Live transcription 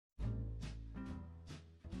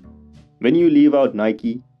When you leave out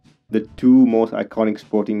Nike, the two most iconic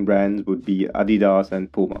sporting brands would be Adidas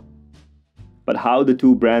and Puma. But how the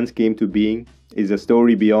two brands came to being is a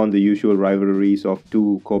story beyond the usual rivalries of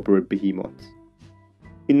two corporate behemoths.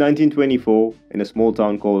 In 1924, in a small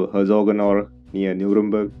town called Herzogenaurach near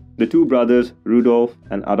Nuremberg, the two brothers Rudolf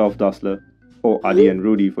and Adolf Dassler, or Adi and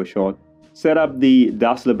Rudi for short, set up the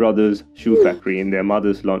Dassler Brothers shoe factory in their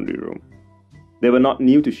mother's laundry room. They were not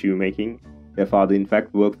new to shoemaking. Their father in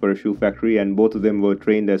fact worked for a shoe factory and both of them were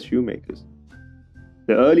trained as shoemakers.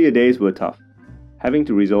 The earlier days were tough, having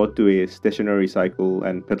to resort to a stationary cycle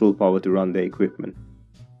and pedal power to run their equipment.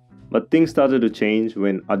 But things started to change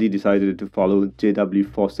when Adi decided to follow J.W.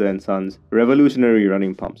 Foster & Sons' revolutionary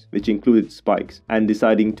running pumps, which included spikes, and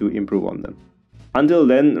deciding to improve on them. Until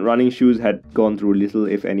then, running shoes had gone through little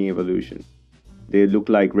if any evolution. They looked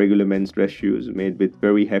like regular men's dress shoes made with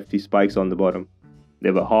very hefty spikes on the bottom.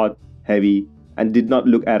 They were hot, heavy, and did not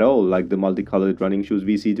look at all like the multicolored running shoes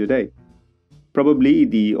we see today. Probably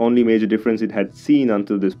the only major difference it had seen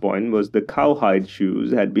until this point was the cowhide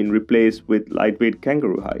shoes had been replaced with lightweight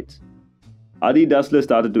kangaroo hides. Adi Dassler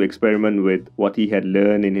started to experiment with what he had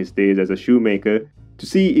learned in his days as a shoemaker to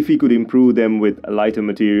see if he could improve them with lighter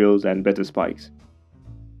materials and better spikes.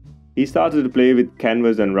 He started to play with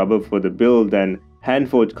canvas and rubber for the build and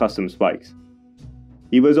hand-forged custom spikes.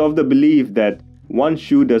 He was of the belief that one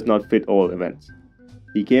shoe does not fit all events.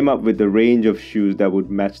 He came up with a range of shoes that would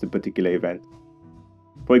match the particular event.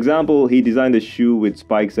 For example, he designed a shoe with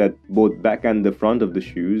spikes at both back and the front of the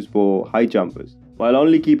shoes for high jumpers, while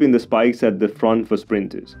only keeping the spikes at the front for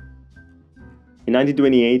sprinters. In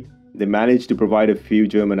 1928, they managed to provide a few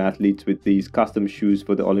German athletes with these custom shoes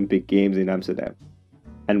for the Olympic Games in Amsterdam.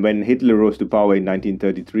 And when Hitler rose to power in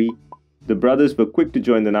 1933, the brothers were quick to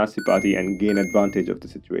join the Nazi Party and gain advantage of the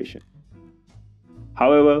situation.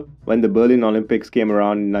 However, when the Berlin Olympics came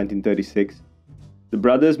around in 1936, the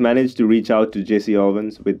brothers managed to reach out to Jesse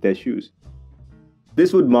Owens with their shoes.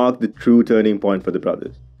 This would mark the true turning point for the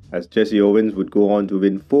brothers, as Jesse Owens would go on to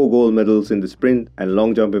win 4 gold medals in the sprint and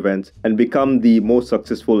long jump events and become the most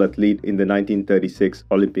successful athlete in the 1936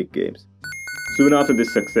 Olympic Games. Soon after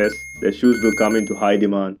this success, their shoes will come into high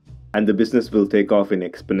demand and the business will take off in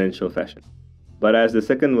exponential fashion. But as the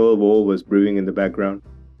Second World War was brewing in the background,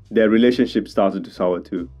 their relationship started to sour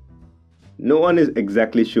too. No one is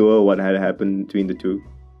exactly sure what had happened between the two.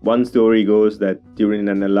 One story goes that during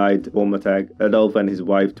an Allied bomb attack, Adolf and his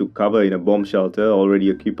wife took cover in a bomb shelter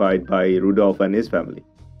already occupied by Rudolf and his family.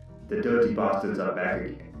 "The dirty bastards are back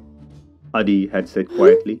again," Adi had said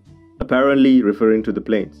quietly, apparently referring to the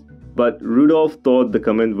planes. But Rudolf thought the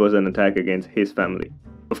comment was an attack against his family.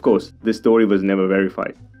 Of course, this story was never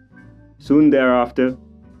verified. Soon thereafter,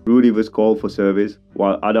 Rudi was called for service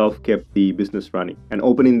while Adolf kept the business running and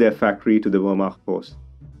opening their factory to the Wehrmacht force,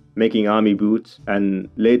 making army boots and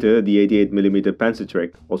later the 88mm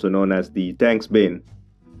Panzerträg, also known as the tank's bane.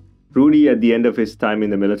 Rudi, at the end of his time in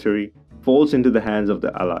the military, falls into the hands of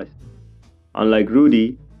the Allies. Unlike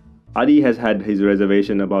Rudi, Adi has had his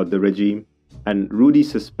reservation about the regime, and Rudi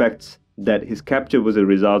suspects that his capture was a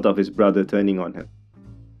result of his brother turning on him.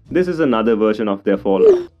 This is another version of their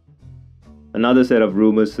fallout. Another set of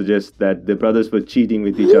rumors suggests that the brothers were cheating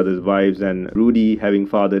with each other's wives and Rudi having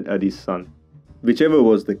fathered Adi's son. Whichever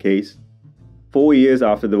was the case, 4 years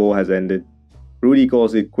after the war has ended, Rudi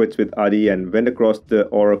calls it quits with Adi and went across the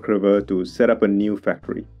Orach River to set up a new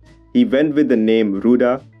factory. He went with the name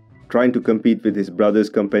Ruda, trying to compete with his brother's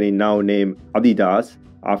company now named Adidas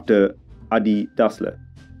after Adi Dassler.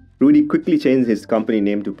 Rudi quickly changed his company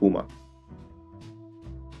name to Puma.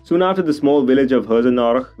 Soon after, the small village of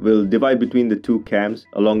Herzogenaurach will divide between the two camps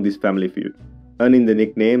along this family feud, earning the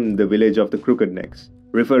nickname the Village of the Crooked Necks,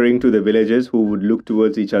 referring to the villagers who would look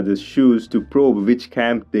towards each other's shoes to probe which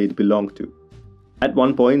camp they belonged to. At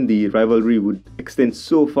one point, the rivalry would extend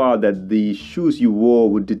so far that the shoes you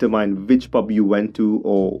wore would determine which pub you went to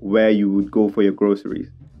or where you would go for your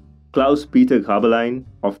groceries. Klaus-Peter Graberlein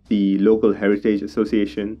of the local Heritage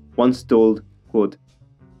Association once told, quote,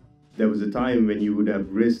 "There was a time when you would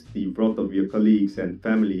have risked the wrath of your colleagues and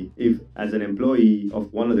family if, as an employee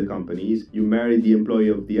of one of the companies, you married the employee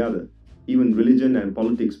of the other. Even religion and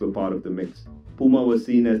politics were part of the mix. Puma was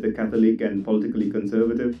seen as the Catholic and politically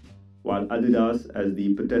conservative, while Adidas as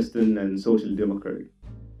the Protestant and social democratic."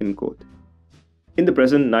 End quote. In the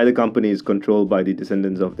present, neither company is controlled by the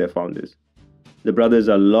descendants of their founders. The brothers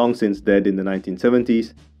are long since dead in the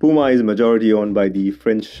 1970s. Puma is majority owned by the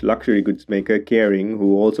French luxury goods maker Kering,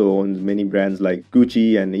 who also owns many brands like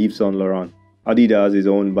Gucci and Yves Saint Laurent. Adidas is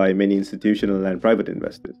owned by many institutional and private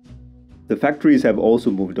investors. The factories have also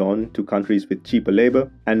moved on to countries with cheaper labor,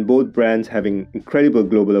 and both brands having incredible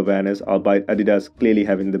global awareness, albeit Adidas clearly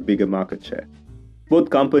having the bigger market share. Both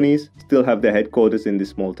companies still have their headquarters in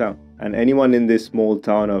this small town, and anyone in this small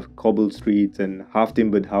town of cobbled streets and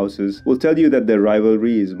half-timbered houses will tell you that their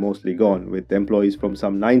rivalry is mostly gone, with employees from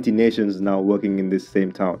some 90 nations now working in this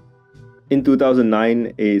same town. In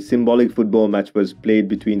 2009, a symbolic football match was played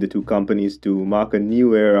between the two companies to mark a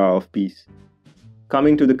new era of peace.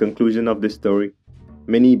 Coming to the conclusion of this story,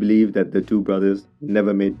 many believe that the two brothers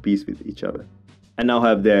never made peace with each other, and now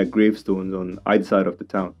have their gravestones on either side of the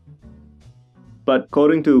town. But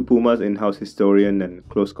according to Puma's in-house historian and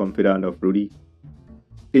close confidant of Rudy,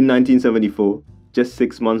 in 1974, just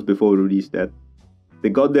 6 months before Rudy's death, they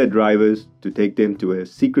got their drivers to take them to a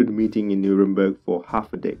secret meeting in Nuremberg for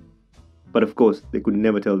half a day. But of course, they could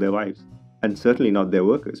never tell their wives, and certainly not their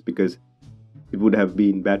workers, because it would have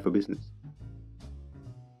been bad for business.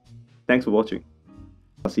 Thanks for watching.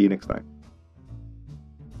 I'll see you next time.